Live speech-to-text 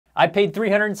I paid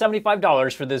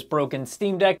 $375 for this broken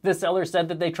Steam Deck. The seller said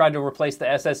that they tried to replace the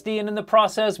SSD and in the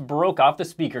process broke off the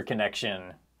speaker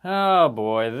connection. Oh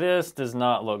boy, this does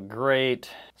not look great.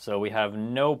 So we have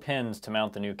no pins to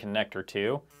mount the new connector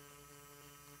to.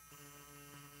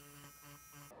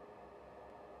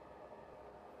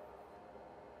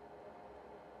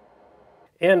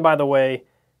 And by the way,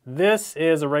 this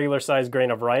is a regular sized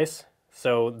grain of rice.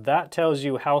 So that tells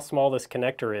you how small this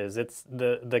connector is. It's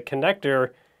the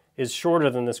connector is shorter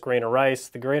than this grain of rice.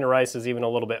 The grain of rice is even a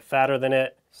little bit fatter than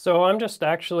it. So I'm just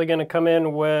actually gonna come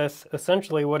in with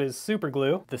essentially what is super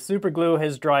glue. The super glue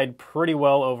has dried pretty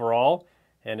well overall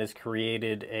and has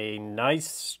created a nice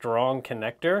strong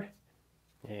connector.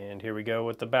 And here we go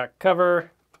with the back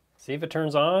cover. See if it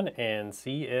turns on and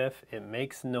see if it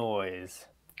makes noise.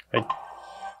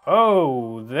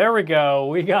 Oh, there we go.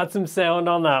 We got some sound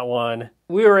on that one.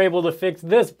 We were able to fix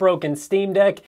this broken Steam Deck